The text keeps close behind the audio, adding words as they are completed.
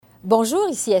Bonjour,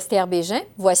 ici Esther Bégin.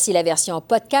 Voici la version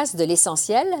podcast de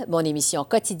L'Essentiel, mon émission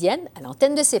quotidienne à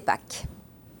l'antenne de CEPAC.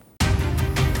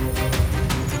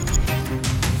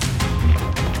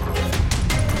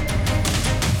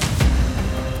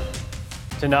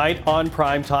 Tonight on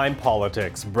Primetime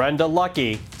Politics, Brenda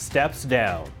Lucki steps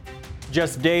down.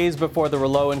 Just days before the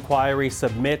Rouleau inquiry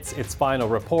submits its final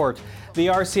report, the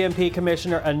RCMP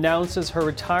commissioner announces her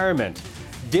retirement.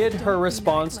 Did her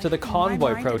response to the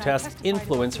convoy protest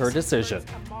influence her decision?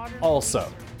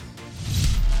 Also,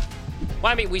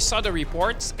 well, I mean, we saw the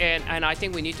reports, and I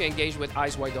think we need to engage with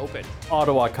eyes wide open.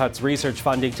 Ottawa cuts research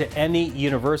funding to any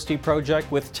university project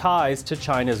with ties to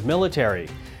China's military.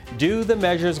 Do the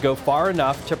measures go far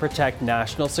enough to protect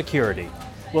national security?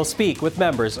 We'll speak with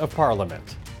members of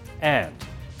Parliament. And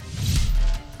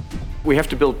we have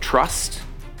to build trust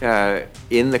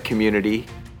in the community.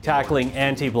 Tackling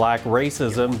anti-Black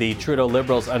racism, the Trudeau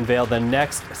Liberals unveil the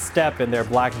next step in their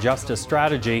Black justice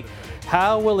strategy.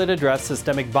 How will it address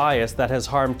systemic bias that has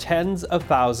harmed tens of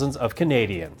thousands of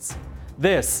Canadians?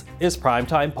 This is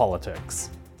Primetime Politics.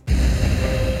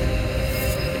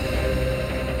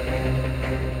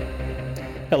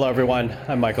 Hello everyone,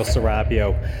 I'm Michael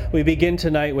Serapio. We begin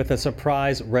tonight with a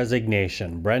surprise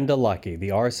resignation. Brenda Lucki, the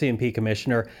RCMP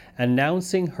commissioner,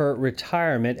 announcing her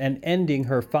retirement and ending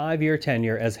her 5-year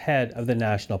tenure as head of the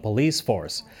National Police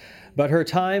Force. But her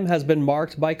time has been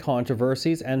marked by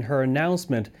controversies, and her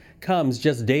announcement comes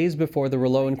just days before the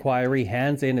Rouleau inquiry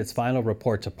hands in its final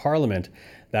report to Parliament,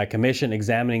 that commission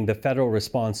examining the federal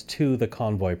response to the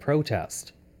convoy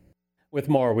protest. With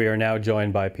more, we are now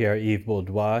joined by Pierre-Yves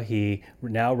Beaudoin. He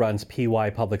now runs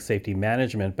PY Public Safety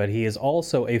Management, but he is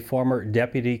also a former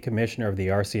Deputy Commissioner of the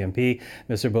RCMP.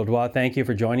 Mr. Beaudoin, thank you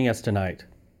for joining us tonight.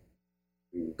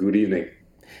 Good evening.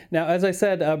 Now, as I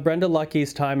said, Brenda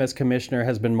Lucki's time as Commissioner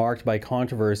has been marked by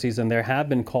controversies, and there have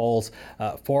been calls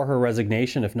for her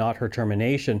resignation, if not her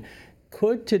termination.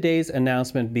 Could today's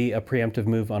announcement be a preemptive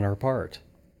move on her part?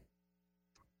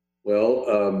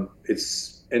 Well,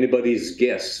 it's anybody's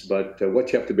guess, but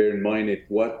what you have to bear in mind is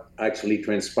what actually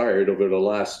transpired over the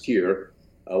last year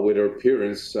with her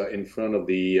appearance in front of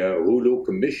the Rouleau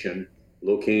Commission,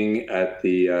 looking at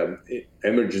the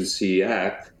Emergency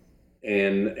Act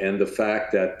and the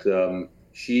fact that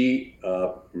she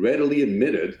readily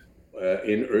admitted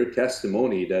in her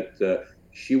testimony that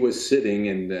she was sitting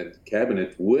in the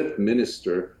cabinet with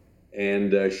minister,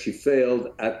 and she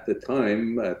failed at the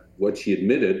time, what she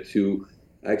admitted, to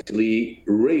actually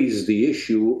raise the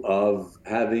issue of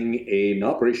having an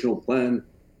operational plan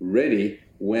ready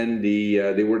when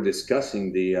they were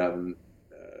discussing the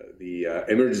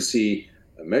Emergency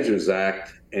Measures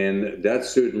Act, and that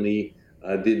certainly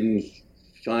didn't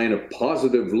shine a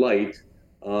positive light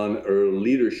on her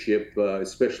leadership,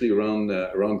 especially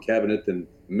around cabinet and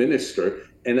minister.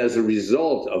 And as a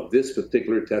result of this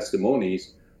particular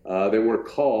testimonies, there were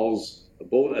calls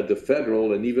both at the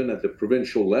federal and even at the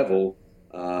provincial level,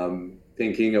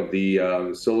 thinking of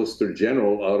the Solicitor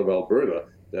General out of Alberta,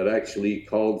 that actually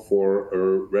called for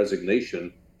her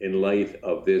resignation in light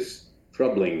of this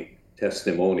troubling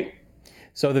testimony.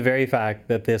 So the very fact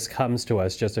that this comes to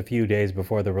us just a few days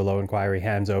before the Rouleau inquiry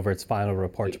hands over its final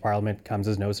report to Parliament comes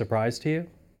as no surprise to you?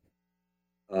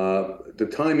 The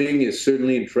timing is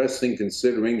certainly interesting,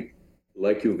 considering,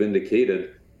 like you've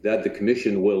indicated, that the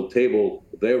Commission will table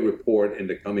their report in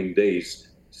the coming days.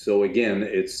 So again,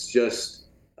 it's just,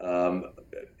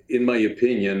 in my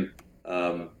opinion,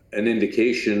 an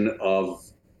indication of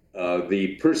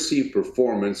the perceived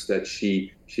performance that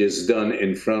she has done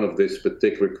in front of this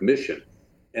particular Commission.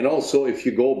 And also, if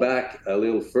you go back a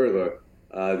little further,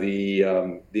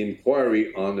 the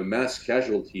inquiry on the mass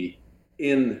casualty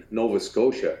in Nova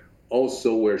Scotia,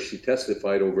 also where she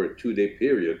testified over a 2-day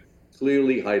period,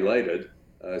 clearly highlighted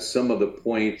some of the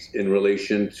points in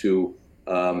relation to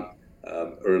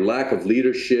her lack of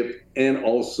leadership, and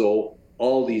also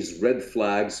all these red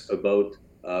flags about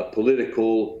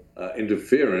political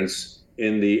interference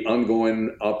in the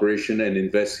ongoing operation and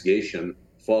investigation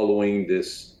following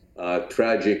this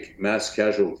tragic mass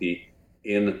casualty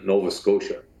in Nova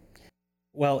Scotia.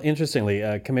 Well, interestingly,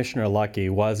 Commissioner Lucki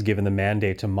was given the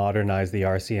mandate to modernize the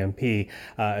RCMP,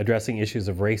 addressing issues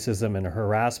of racism and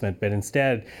harassment, but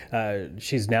instead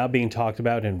she's now being talked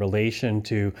about in relation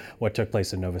to what took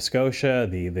place in Nova Scotia,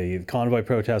 the convoy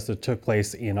protest that took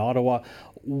place in Ottawa.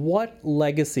 What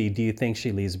legacy do you think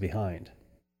she leaves behind?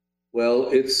 Well,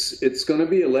 it's going to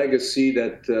be a legacy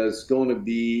that is going to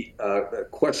be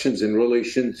questions in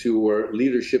relation to her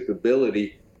leadership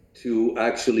ability to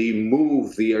actually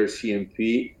move the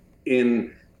RCMP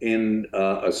in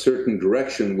a certain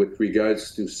direction with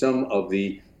regards to some of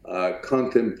the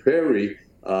contemporary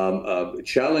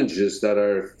challenges that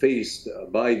are faced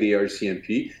by the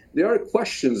RCMP. There are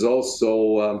questions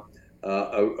also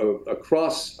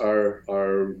across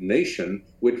our nation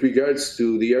with regards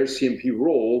to the RCMP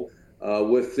role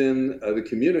within the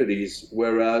communities,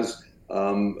 whereas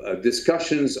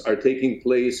discussions are taking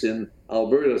place in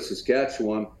Alberta,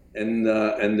 Saskatchewan, and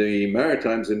the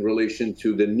Maritimes in relation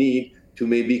to the need to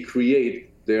maybe create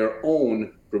their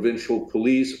own provincial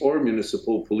police or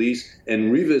municipal police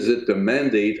and revisit the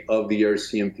mandate of the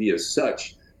RCMP as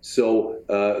such. So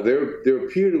there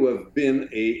appear to have been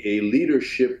a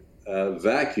leadership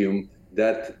vacuum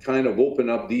that kind of opened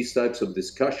up these types of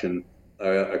discussion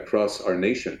across our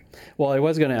nation. Well, I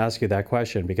was going to ask you that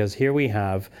question because here we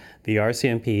have the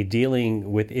RCMP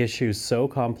dealing with issues so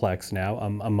complex now,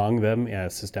 among them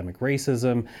systemic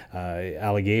racism,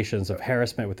 allegations of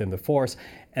harassment within the force,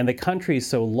 and the country is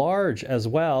so large as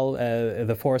well,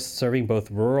 the force serving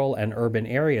both rural and urban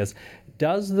areas.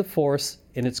 Does the force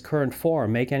in its current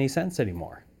form make any sense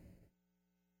anymore?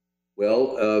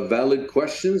 Well, valid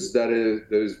questions that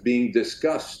is being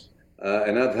discussed.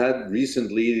 And I've had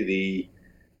recently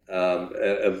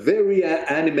a very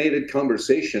animated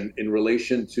conversation in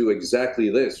relation to exactly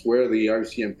this, where the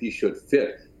RCMP should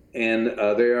fit. And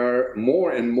there are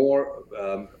more and more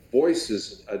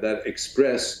voices that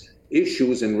express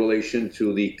issues in relation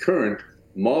to the current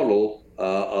model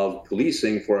of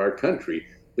policing for our country.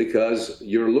 Because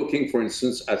you're looking, for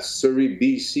instance, at Surrey,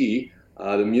 BC,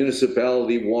 the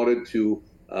municipality wanted to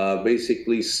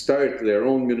basically start their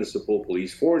own municipal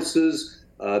police forces.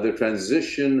 The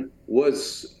transition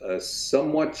was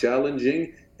somewhat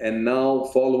challenging, and now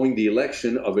following the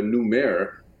election of a new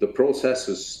mayor, the process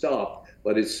has stopped,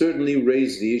 but it certainly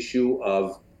raised the issue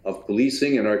of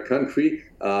policing in our country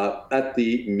at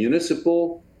the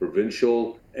municipal,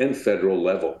 provincial, and federal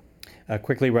level.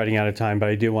 Quickly running out of time, but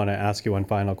I do want to ask you one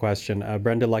final question.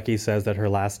 Brenda Lucki says that her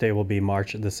last day will be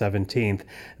March the 17th.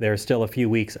 There are still a few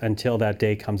weeks until that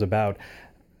day comes about.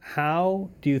 How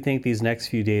do you think these next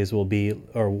few days will be,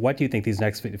 or what do you think these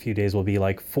next few days will be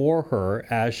like for her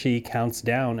as she counts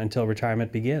down until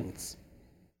retirement begins?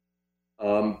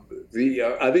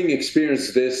 Having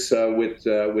experienced this with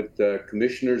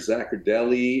Commissioner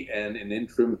Zaccardelli and an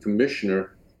interim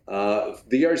commissioner,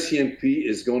 the RCMP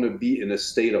is going to be in a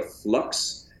state of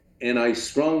flux, and I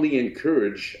strongly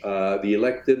encourage the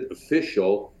elected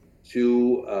official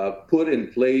to put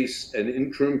in place an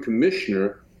interim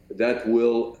commissioner that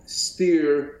will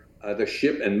steer the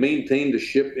ship and maintain the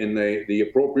ship in the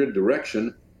appropriate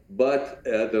direction. But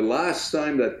the last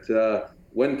time that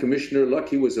when Commissioner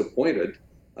Lucki was appointed,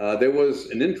 there was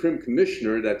an interim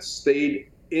commissioner that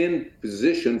stayed in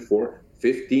position for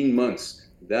 15 months.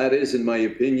 That is, in my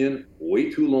opinion, way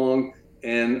too long,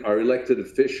 and our elected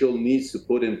official needs to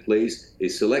put in place a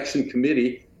selection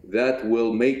committee that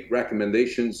will make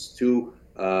recommendations to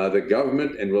the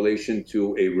government in relation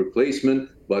to a replacement,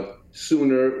 but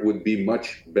sooner would be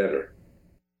much better.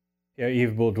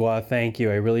 Pierre-Yves Beaudoin, thank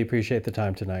you. I really appreciate the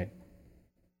time tonight.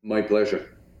 My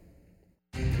pleasure.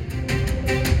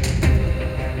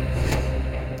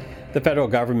 The federal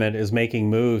government is making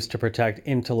moves to protect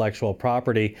intellectual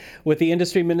property, with the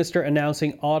industry minister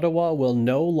announcing Ottawa will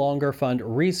no longer fund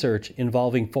research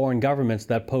involving foreign governments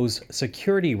that pose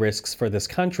security risks for this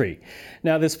country.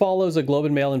 Now, this follows a Globe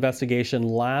and Mail investigation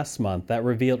last month that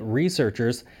revealed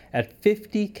researchers at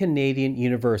 50 Canadian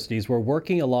universities were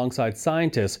working alongside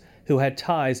scientists who had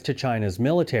ties to China's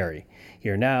military.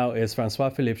 Here now is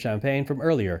François-Philippe Champagne from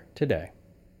earlier today.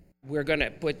 We're going to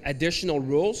put additional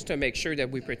rules to make sure that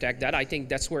we protect that. I think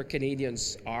that's where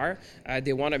Canadians are.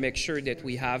 They want to make sure that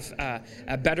we have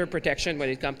a better protection when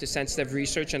it comes to sensitive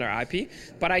research in our IP.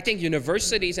 But I think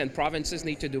universities and provinces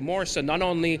need to do more. So not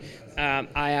only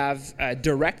I have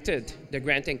directed the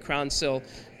Granting Council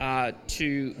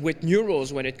with new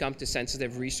rules when it comes to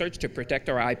sensitive research to protect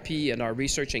our IP and our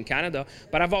research in Canada,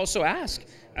 but I've also asked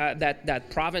that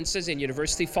provinces and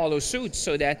universities follow suit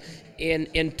so that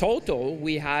in total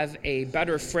we have a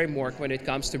better framework when it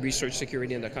comes to research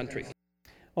security in the country.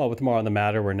 Well, with more on the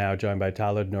matter, we're now joined by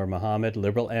Talib Noor Mohammed,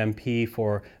 Liberal MP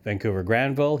for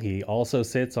Vancouver-Granville. He also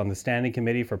sits on the Standing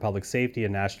Committee for Public Safety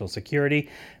and National Security.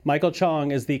 Michael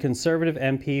Chong is the Conservative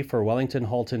MP for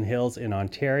Wellington-Halton Hills in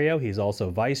Ontario. He's also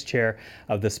Vice Chair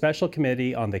of the Special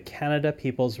Committee on the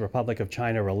Canada-People's Republic of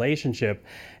China relationship.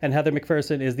 And Heather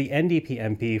McPherson is the NDP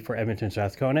MP for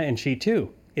Edmonton-Strathcona, and she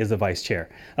too is the Vice Chair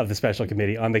of the Special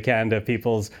Committee on the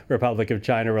Canada-People's Republic of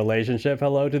China relationship.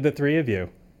 Hello to the three of you.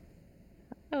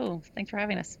 Oh, thanks for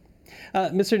having us.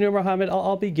 Mr. Noor Mohammed,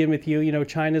 I'll begin with you. You know,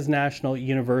 China's National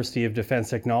University of Defense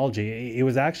Technology, it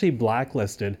was actually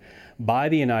blacklisted by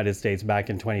the United States back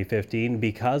in 2015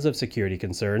 because of security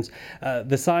concerns.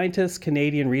 The scientists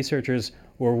Canadian researchers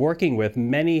were working with,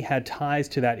 many had ties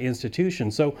to that institution.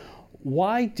 So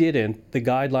why didn't the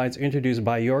guidelines introduced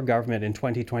by your government in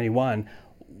 2021,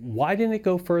 why didn't it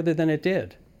go further than it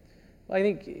did? Well, I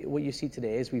think what you see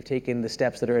today is we've taken the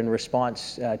steps that are in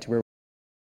response to where,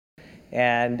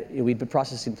 and we've been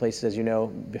processing places, as you know,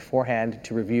 beforehand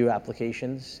to review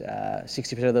applications.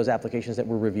 60% of those applications that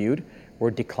were reviewed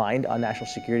were declined on national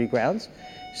security grounds.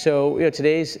 So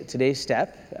today's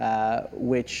step,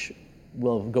 which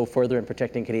will go further in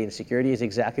protecting Canadian security, is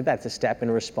exactly that. It's a step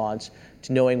in response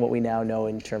to knowing what we now know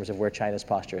in terms of where China's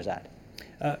posture is at.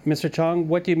 Mr. Chong,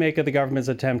 what do you make of the government's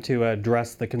attempt to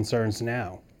address the concerns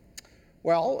now?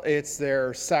 Well, it's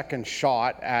their second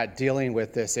shot at dealing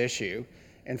with this issue.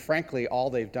 And frankly, all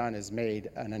they've done is made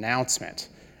an announcement.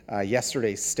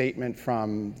 Yesterday's statement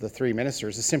from the three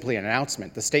ministers is simply an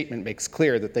announcement. The statement makes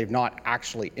clear that they've not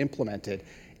actually implemented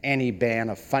any ban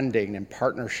of funding in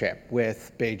partnership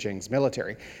with Beijing's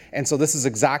military. And so this is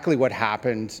exactly what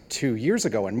happened 2 years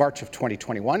ago in March of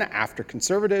 2021, after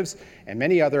Conservatives and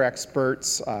many other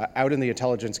experts out in the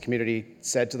intelligence community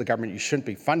said to the government, you shouldn't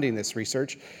be funding this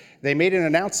research. They made an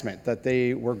announcement that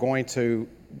they were going to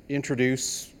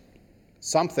introduce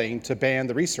something to ban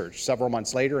the research. Several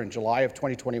months later, in July of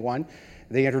 2021,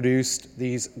 they introduced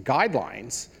these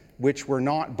guidelines which were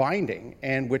not binding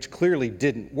and which clearly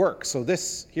didn't work. So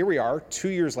here we are 2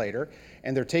 years later,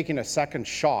 and they're taking a second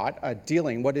shot at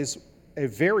dealing what is a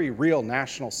very real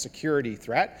national security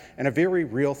threat and a very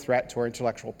real threat to our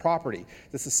intellectual property.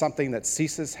 This is something that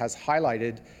CSIS has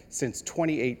highlighted since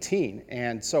 2018.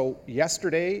 And so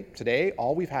today,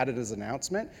 all we've had is an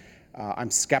announcement.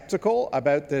 I'm skeptical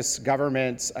about this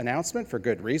government's announcement for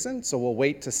good reason, so we'll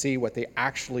wait to see what they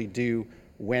actually do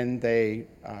when they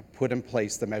put in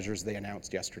place the measures they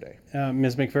announced yesterday.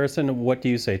 Ms. McPherson, what do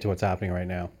you say to what's happening right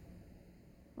now?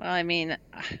 Well, I mean,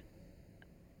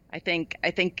 I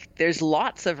think there's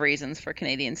lots of reasons for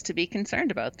Canadians to be concerned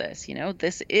about this. You know,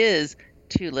 this is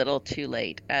too little, too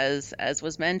late. As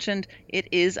was mentioned, it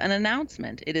is an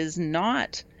announcement. It is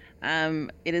not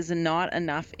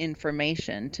enough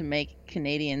information to make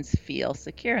Canadians feel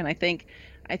secure. And I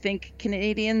think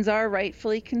Canadians are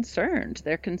rightfully concerned.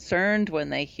 They're concerned when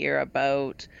they hear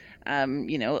about,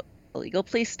 illegal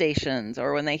police stations,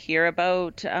 or when they hear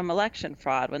about election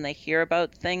fraud, when they hear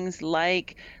about things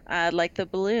like the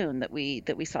balloon that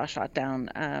we saw shot down.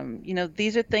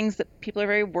 These are things that people are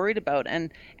very worried about.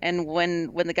 And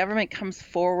when the government comes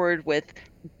forward with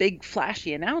big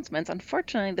flashy announcements,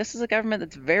 unfortunately, this is a government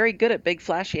that's very good at big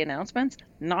flashy announcements,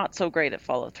 not so great at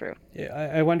follow through. Yeah,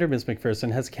 I wonder, Ms.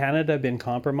 McPherson, has Canada been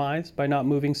compromised by not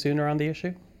moving sooner on the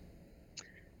issue?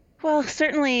 Well,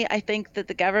 certainly, I think that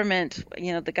the government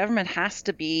has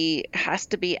to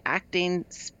be acting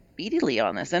speedily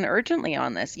on this and urgently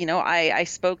on this. I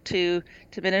spoke to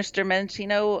Minister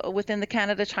Menchino within the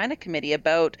Canada-China Committee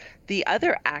about the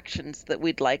other actions that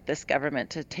we'd like this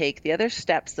government to take, the other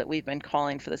steps that we've been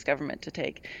calling for this government to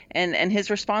take. And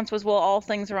his response was, well, all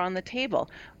things are on the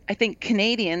table. I think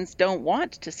Canadians don't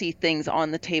want to see things on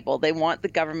the table. They want the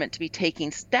government to be taking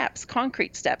steps,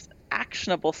 concrete steps,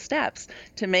 actionable steps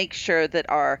to make sure that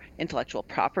our intellectual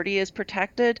property is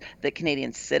protected, that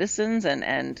Canadian citizens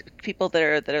and people that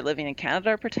are living in Canada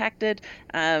are protected.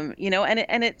 And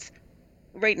it's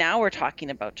right now we're talking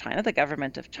about China, the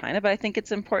government of China, but I think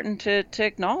it's important to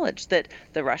acknowledge that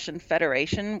the Russian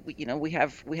Federation, we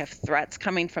have threats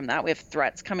coming from that. We have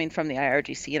threats coming from the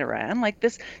IRGC in Iran. Like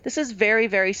this is very,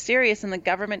 very serious, and the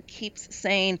government keeps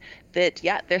saying that,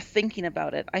 yeah, they're thinking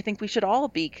about it. I think we should all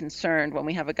be concerned when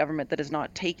we have a government that is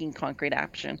not taking concrete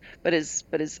action, but is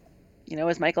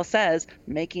as Michael says,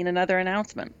 making another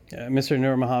announcement. Mr.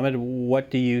 Nur Mohammed,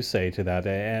 what do you say to that,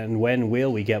 and when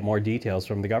will we get more details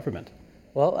from the government?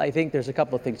 Well, I think there's a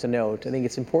couple of things to note. I think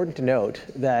it's important to note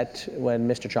that when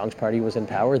Mr. Chong's party was in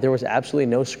power, there was absolutely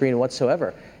no screen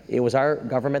whatsoever. It was our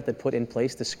government that put in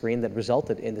place the screen that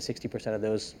resulted in the 60% of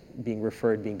those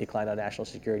being declined on national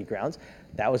security grounds.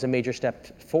 That was a major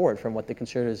step forward from what the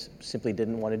Conservatives simply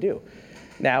didn't want to do.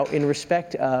 Now, in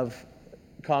respect of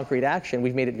concrete action,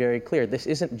 we've made it very clear. This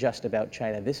isn't just about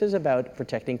China. This is about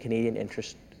protecting Canadian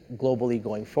interests globally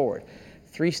going forward.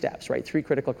 3 steps, right? 3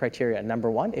 critical criteria.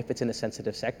 Number 1, if it's in a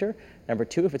sensitive sector. Number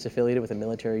 2, if it's affiliated with a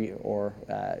military or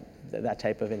that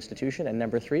type of institution. And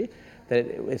number 3, that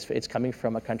it's coming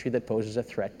from a country that poses a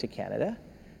threat to Canada.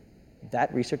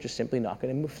 That research is simply not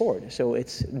going to move forward. So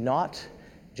it's not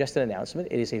just an announcement.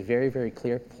 It is a very, very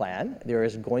clear plan. There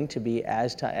is going to be,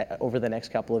 over the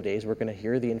next couple of days, we're going to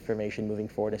hear the information moving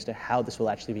forward as to how this will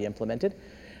actually be implemented.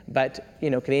 But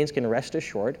Canadians can rest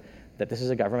assured that this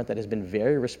is a government that has been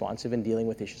very responsive in dealing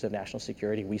with issues of national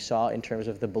security. We saw in terms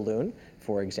of the balloon,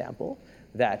 for example,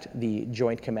 that the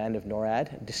joint command of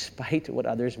NORAD, despite what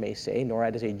others may say,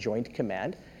 NORAD is a joint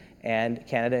command, and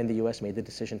Canada and the US made the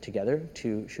decision together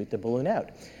to shoot the balloon out.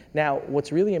 Now,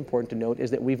 what's really important to note is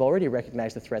that we've already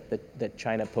recognized the threat that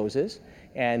China poses,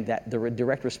 and that the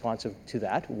direct response to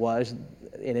that was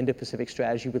an Indo-Pacific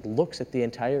strategy which looks at the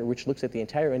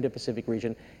entire Indo-Pacific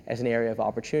region as an area of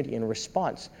opportunity in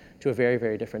response to a very,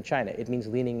 very different China. It means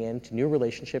leaning into new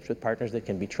relationships with partners that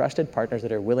can be trusted, partners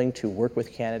that are willing to work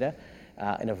with Canada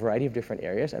in a variety of different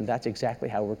areas, and that's exactly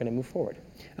how we're going to move forward.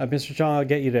 Mr. Chong, I'll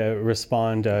get you to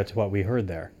respond to what we heard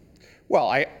there.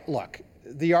 Well, look,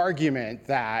 the argument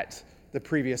that the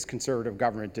previous Conservative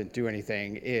government didn't do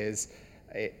anything is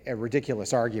a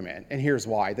ridiculous argument, and here's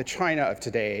why. The China of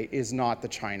today is not the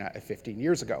China of 15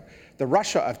 years ago. The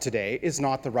Russia of today is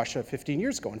not the Russia of 15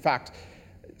 years ago. In fact,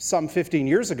 some 15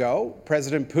 years ago,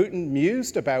 President Putin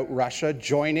mused about Russia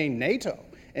joining NATO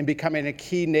and becoming a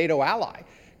key NATO ally.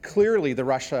 Clearly, the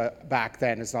Russia back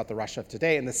then is not the Russia of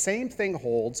today, and the same thing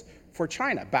holds for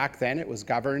China. Back then, it was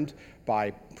governed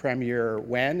by Premier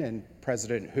Wen and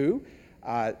President Hu.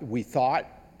 We thought,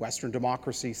 Western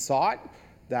democracies thought,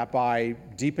 that by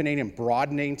deepening and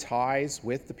broadening ties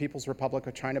with the People's Republic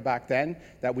of China back then,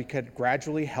 that we could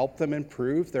gradually help them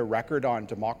improve their record on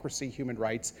democracy, human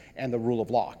rights, and the rule of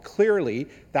law. Clearly,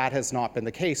 that has not been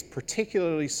the case,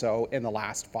 particularly so in the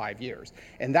last 5 years.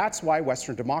 And that's why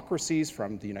Western democracies,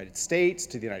 from the United States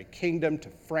to the United Kingdom to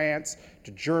France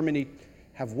to Germany,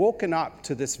 have woken up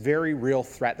to this very real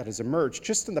threat that has emerged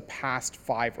just in the past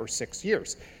 5 or 6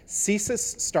 years.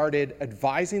 CSIS started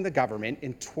advising the government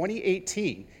in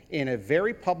 2018 in a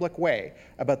very public way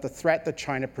about the threat that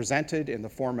China presented in the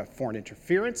form of foreign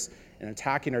interference and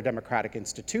attacking our democratic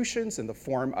institutions, in the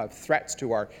form of threats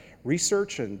to our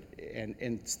research and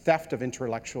theft of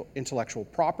intellectual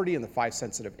property in the 5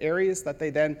 sensitive areas that they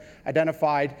then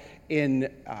identified, in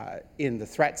the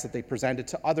threats that they presented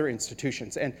to other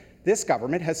institutions. And this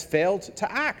government has failed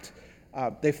to act.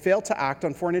 They failed to act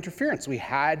on foreign interference. We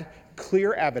had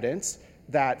clear evidence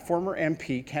that former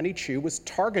MP Kenny Chiu was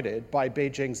targeted by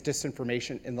Beijing's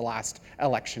disinformation in the last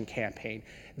election campaign.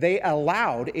 They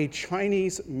allowed a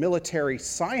Chinese military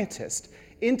scientist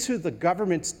into the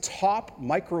government's top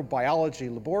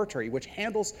microbiology laboratory, which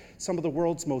handles some of the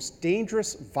world's most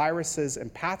dangerous viruses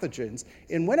and pathogens,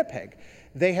 in Winnipeg.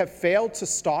 They have failed to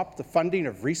stop the funding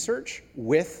of research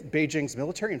with Beijing's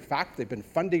military. In fact, they've been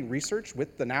funding research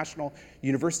with the National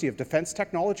University of Defense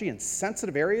Technology in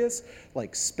sensitive areas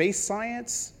like space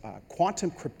science,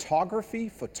 quantum cryptography,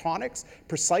 photonics,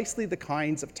 precisely the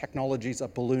kinds of technologies a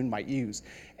balloon might use.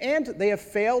 And they have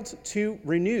failed to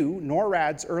renew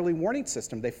NORAD's early warning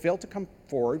system. They failed to come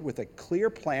forward with a clear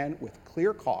plan with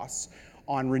clear costs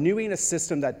on renewing a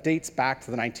system that dates back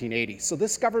to the 1980s. So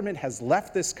this government has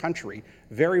left this country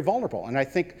very vulnerable. And I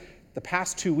think the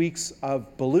past 2 weeks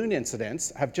of balloon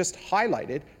incidents have just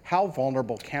highlighted how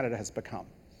vulnerable Canada has become.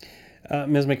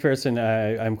 Ms. McPherson,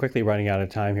 I'm quickly running out of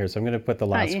time here, so I'm going to put the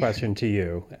last question to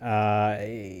you.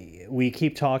 We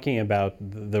keep talking about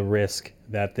the risk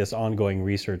that this ongoing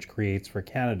research creates for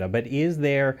Canada, but is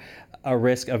there a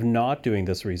risk of not doing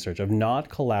this research, of not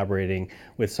collaborating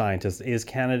with scientists? Is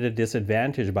Canada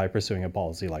disadvantaged by pursuing a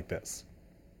policy like this?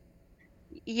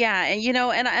 Yeah,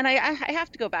 and I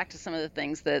have to go back to some of the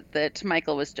things that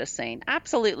Michael was just saying.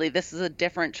 Absolutely, this is a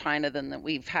different China than that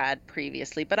we've had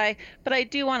previously. But I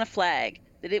do want to flag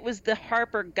that it was the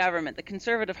Harper government, the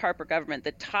conservative Harper government,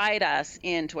 that tied us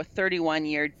into a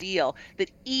 31-year deal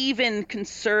that even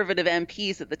conservative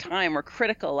MPs at the time were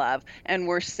critical of and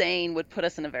were saying would put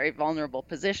us in a very vulnerable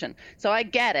position. So I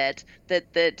get it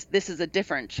that this is a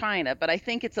different China, but I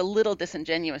think it's a little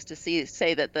disingenuous to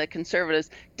say that the conservatives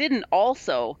didn't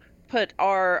also put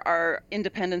our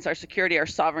independence, our security, our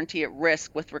sovereignty at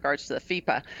risk with regards to the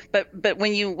FIPA. But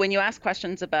when you ask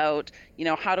questions about,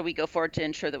 how do we go forward to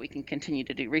ensure that we can continue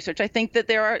to do research, I think that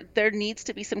there needs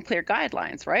to be some clear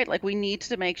guidelines, right? Like, we need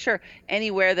to make sure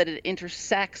anywhere that it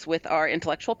intersects with our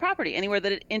intellectual property, anywhere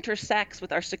that it intersects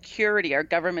with our security, our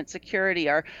government security,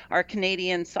 our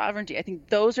Canadian sovereignty, I think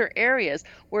those are areas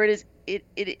where it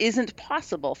isn't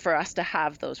possible for us to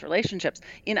have those relationships.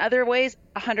 In other ways,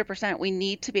 100%, we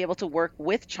need to be able to work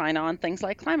with China on things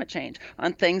like climate change,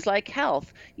 on things like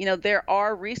health. There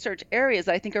are research areas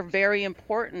that I think are very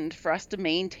important for us to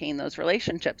maintain those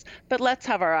relationships. But let's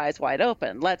have our eyes wide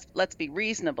open. Let's be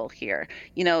reasonable here.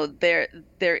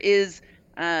 There is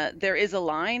there is a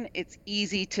line. It's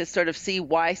easy to sort of see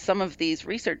why some of these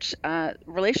research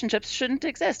relationships shouldn't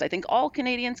exist. I think all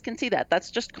Canadians can see that.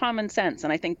 That's just common sense,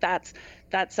 and I think that's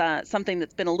something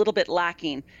that's been a little bit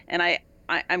lacking. And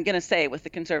I'm going to say with the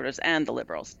Conservatives and the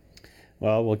Liberals.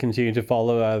 Well, we'll continue to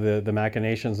follow the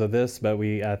machinations of this, but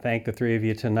we thank the three of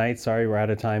you tonight. Sorry we're out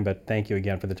of time, but thank you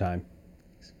again for the time.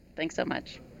 Thanks so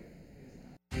much.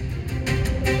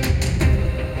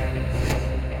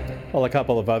 Well, a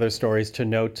couple of other stories to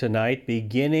note tonight,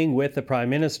 beginning with the Prime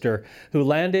Minister, who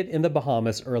landed in the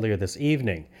Bahamas earlier this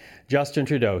evening. Justin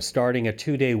Trudeau starting a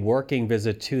 2-day working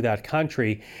visit to that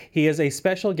country. He is a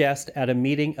special guest at a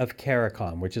meeting of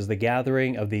CARICOM, which is the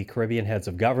gathering of the Caribbean heads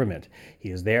of government. He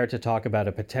is there to talk about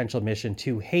a potential mission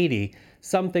to Haiti,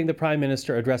 something the Prime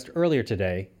Minister addressed earlier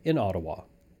today in Ottawa.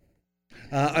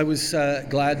 I was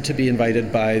glad to be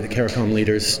invited by the CARICOM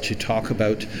leaders to talk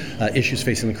about issues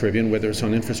facing the Caribbean, whether it's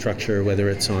on infrastructure, whether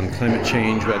it's on climate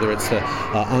change, whether it's the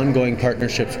ongoing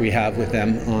partnerships we have with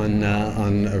them on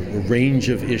a range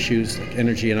of issues like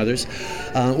energy and others.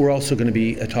 We're also going to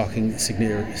be talking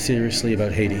seriously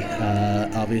about Haiti.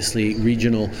 Obviously,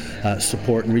 regional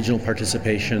support and regional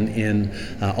participation in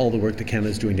all the work that Canada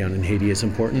is doing down in Haiti is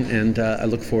important, and I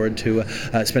look forward to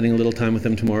spending a little time with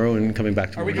them tomorrow and coming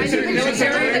back tomorrow.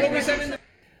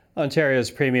 Ontario's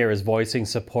Premier is voicing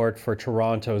support for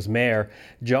Toronto's Mayor.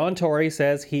 John Tory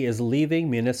says he is leaving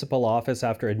municipal office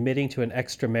after admitting to an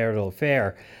extramarital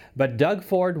affair. But Doug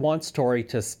Ford wants Tory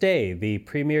to stay, the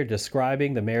Premier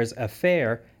describing the Mayor's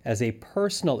affair as a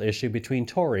personal issue between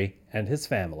Tory and his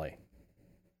family.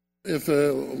 If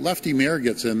a lefty mayor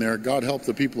gets in there, God help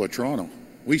the people of Toronto.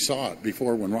 We saw it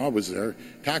before when Rob was there.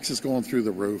 Taxes going through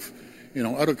the roof,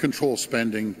 out of control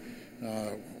spending,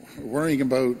 worrying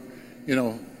about,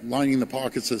 lining the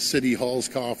pockets of City Hall's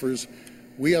coffers.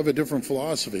 We have a different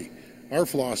philosophy. Our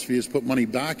philosophy is put money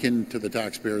back into the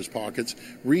taxpayers' pockets,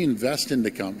 reinvest into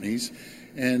companies,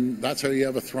 and that's how you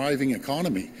have a thriving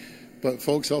economy. But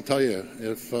folks, I'll tell you,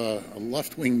 if a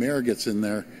left-wing mayor gets in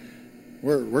there,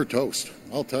 we're toast.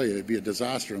 I'll tell you, it'd be a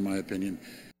disaster in my opinion.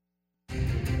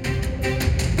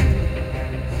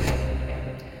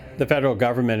 The federal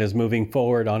government is moving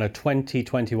forward on a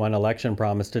 2021 election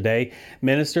promise today.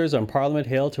 Ministers on Parliament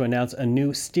Hill to announce a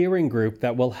new steering group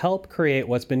that will help create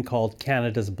what's been called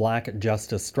Canada's Black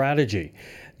Justice Strategy.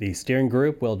 The steering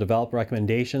group will develop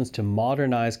recommendations to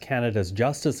modernize Canada's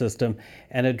justice system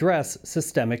and address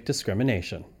systemic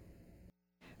discrimination.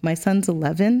 My son's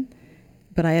 11,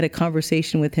 but I had a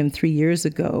conversation with him 3 years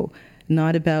ago,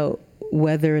 not about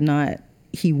whether or not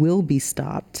he will be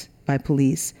stopped by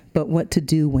police, but what to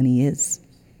do when he is.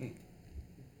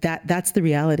 That's the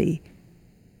reality.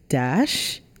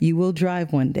 Dash, you will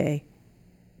drive one day.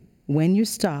 When you're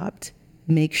stopped,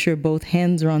 make sure both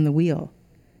hands are on the wheel.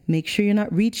 Make sure you're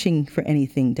not reaching for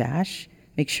anything, Dash.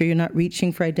 Make sure you're not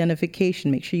reaching for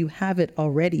identification. Make sure you have it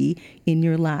already in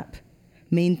your lap.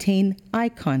 Maintain eye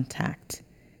contact.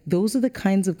 Those are the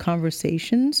kinds of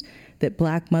conversations that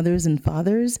Black mothers and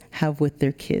fathers have with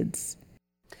their kids.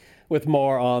 With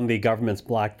more on the government's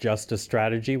Black Justice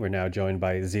Strategy, we're now joined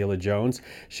by Zila Jones.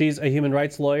 She's a human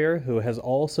rights lawyer who has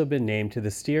also been named to the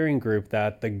steering group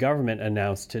that the government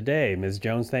announced today. Ms.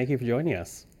 Jones, thank you for joining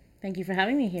us. Thank you for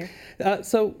having me here.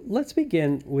 So let's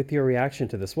begin with your reaction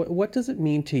to this. What does it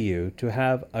mean to you to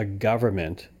have a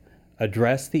government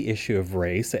address the issue of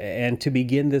race and to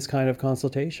begin this kind of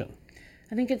consultation?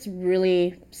 I think it's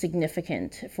really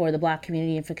significant for the Black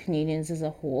community and for Canadians as a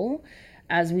whole.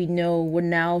 As we know, we're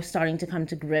now starting to come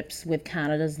to grips with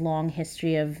Canada's long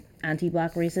history of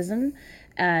anti-Black racism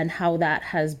and how that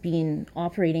has been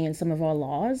operating in some of our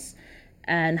laws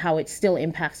and how it still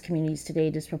impacts communities today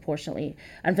disproportionately.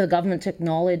 And for the government to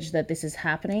acknowledge that this is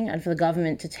happening and for the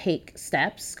government to take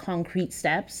steps, concrete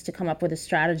steps, to come up with a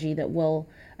strategy that will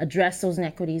address those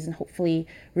inequities and hopefully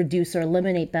reduce or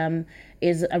eliminate them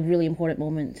is a really important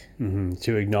moment. Mm-hmm.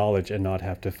 To acknowledge and not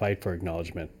have to fight for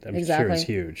acknowledgement. I'm Exactly. sure is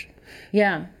huge.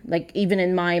 Yeah, like even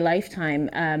in my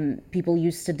lifetime, people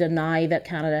used to deny that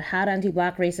Canada had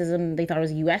anti-Black racism. They thought it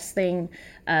was a US thing.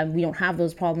 We don't have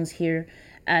those problems here.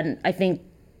 And I think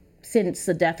since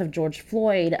the death of George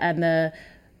Floyd and the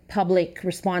public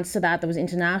response to that was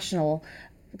international,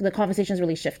 the conversation has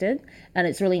really shifted. And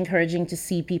it's really encouraging to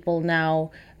see people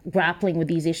now grappling with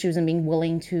these issues and being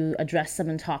willing to address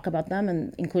them and talk about them,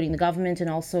 and including the government and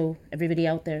also everybody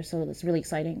out there. So it's really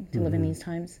exciting to live in these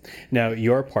times. Now,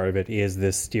 your part of it is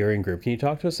this steering group. Can you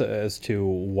talk to us as to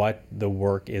what the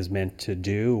work is meant to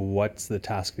do? What's the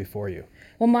task before you?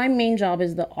 Well, my main job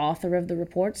is the author of the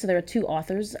report. So there are two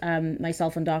authors,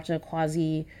 myself and Dr.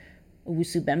 Kwasi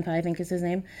Owusu Bempah, I think is his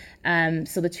name.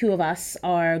 So the two of us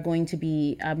are going to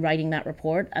be writing that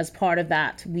report. As part of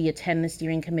that, we attend the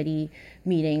steering committee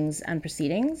meetings and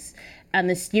proceedings. And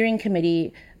the steering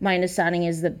committee, my understanding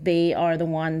is that they are the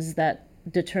ones that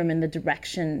determine the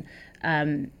direction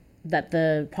that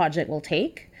the project will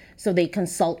take. So they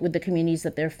consult with the communities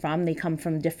that they're from. They come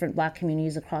from different Black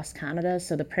communities across Canada.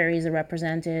 So the Prairies are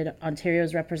represented, Ontario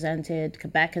is represented,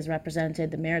 Quebec is represented,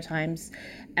 the Maritimes.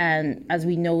 And as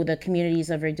we know, the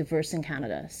communities are very diverse in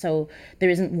Canada. So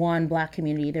there isn't one Black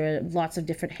community. There are lots of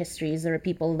different histories. There are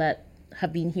people that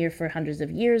have been here for hundreds of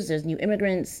years. There's new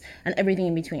immigrants and everything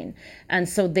in between. And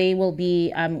so they will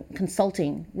be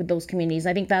consulting with those communities.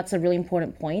 I think that's a really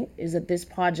important point, is that this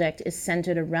project is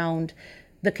centered around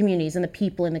the communities and the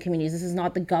people in the communities. This is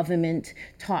not the government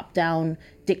top-down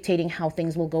dictating how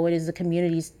things will go. It is the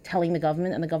communities telling the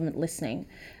government and the government listening.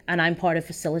 And I'm part of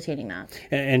facilitating that.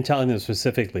 And telling them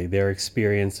specifically their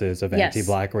experiences of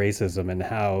anti-Black racism and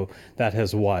how that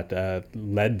has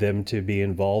led them to be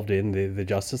involved in the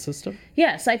justice system?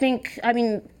 Yes,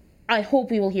 I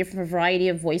hope we will hear from a variety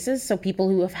of voices. So people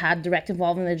who have had direct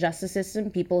involvement in the justice system,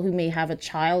 people who may have a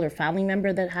child or family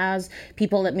member that has,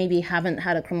 people that maybe haven't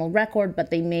had a criminal record, but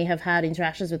they may have had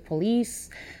interactions with police,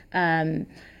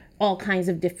 all kinds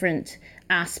of different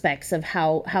aspects of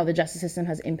how the justice system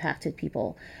has impacted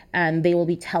people. And they will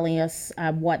be telling us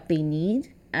what they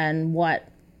need and what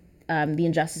the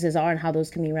injustices are and how those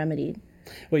can be remedied.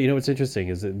 Well, what's interesting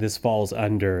is that this falls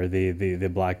under the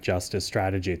Black justice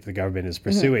strategy that the government is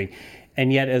pursuing.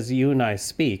 And yet, as you and I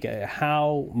speak,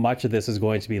 how much of this is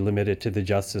going to be limited to the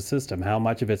justice system? How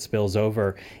much of it spills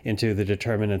over into the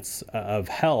determinants of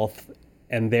health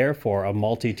and therefore a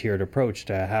multi-tiered approach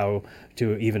to how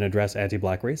to even address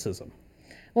anti-Black racism?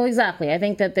 Well, exactly. I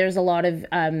think that there's a lot of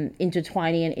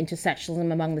intertwining and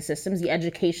intersectionalism among the systems. The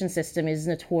education system is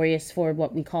notorious for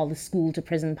what we call the school to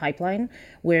prison pipeline,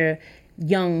 where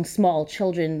young, small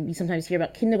children, we sometimes hear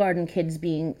about kindergarten kids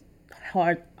being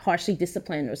harshly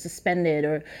disciplined or suspended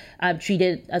or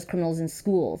treated as criminals in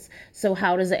schools. So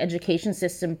how does the education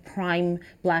system prime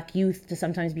Black youth to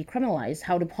sometimes be criminalized?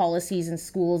 How do policies in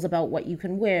schools about what you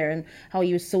can wear and how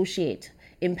you associate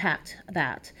impact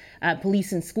that?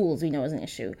 Police in schools, we know, is an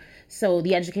issue. So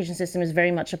the education system is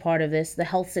very much a part of this. The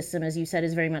health system, as you said,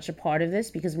 is very much a part of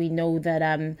this, because we know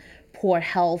that poor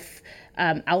health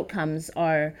outcomes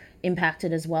are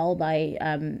impacted as well by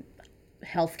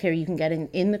healthcare you can get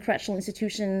in the correctional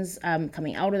institutions,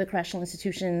 coming out of the correctional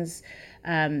institutions,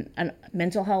 and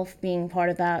mental health being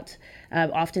part of that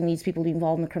often leads people to be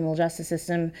involved in the criminal justice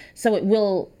system. So it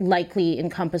will likely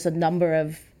encompass a number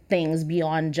of things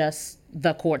beyond just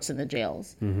the courts and the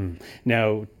jails. Mm-hmm.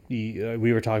 Now,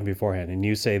 we were talking beforehand, and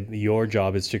you say your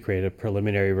job is to create a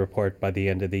preliminary report by the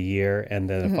end of the year and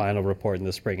then a final report in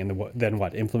the spring. And then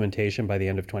what, implementation by the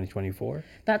end of 2024?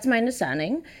 That's my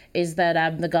understanding, is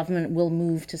that the government will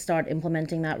move to start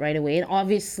implementing that right away. And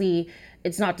obviously,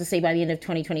 it's not to say by the end of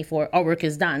 2024 our work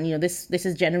is done. This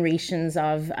is generations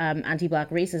of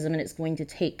anti-Black racism, and it's going to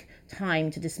take time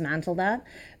to dismantle that.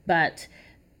 But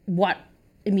what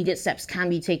immediate steps can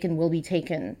be taken will be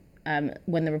taken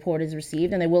when the report is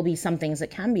received, and there will be some things that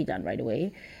can be done right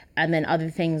away, and then other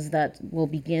things that will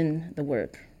begin the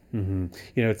work. Mm-hmm.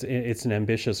 It's an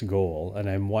ambitious goal, and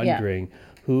I'm wondering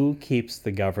who keeps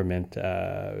the government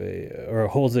or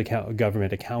holds the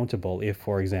government accountable if,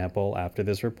 for example, after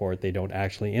this report, they don't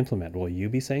actually implement. Will you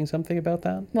be saying something about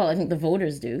that? Well, I think the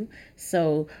voters do.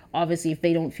 So obviously, if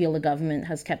they don't feel the government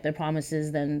has kept their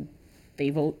promises, then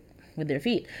they vote with their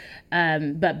feet.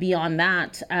 But beyond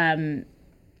that,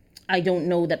 I don't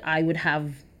know that I would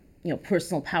have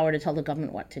personal power to tell the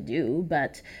government what to do,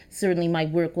 but certainly my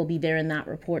work will be there in that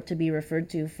report to be referred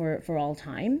to for all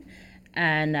time.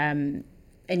 And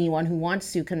anyone who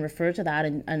wants to can refer to that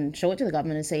and show it to the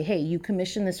government and say, hey, you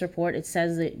commissioned this report. It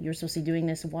says that you're supposed to be doing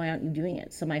this. Why aren't you doing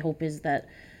it? So my hope is that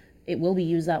it will be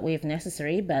used that way if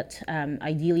necessary, but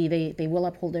ideally they will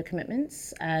uphold their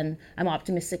commitments, and I'm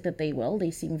optimistic that they will.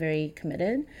 They seem very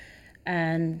committed,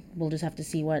 and we'll just have to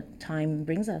see what time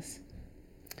brings us.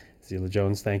 Zela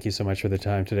Jones, thank you so much for the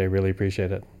time today. Really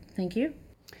appreciate it. Thank you.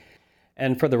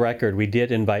 And for the record, we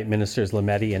did invite Ministers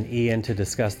Lametti and Ian to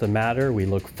discuss the matter. We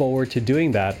look forward to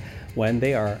doing that when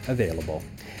they are available.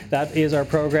 That is our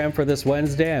program for this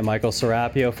Wednesday. I'm Michael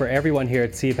Serapio. For everyone here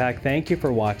at CPAC, thank you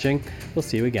for watching. We'll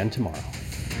see you again tomorrow.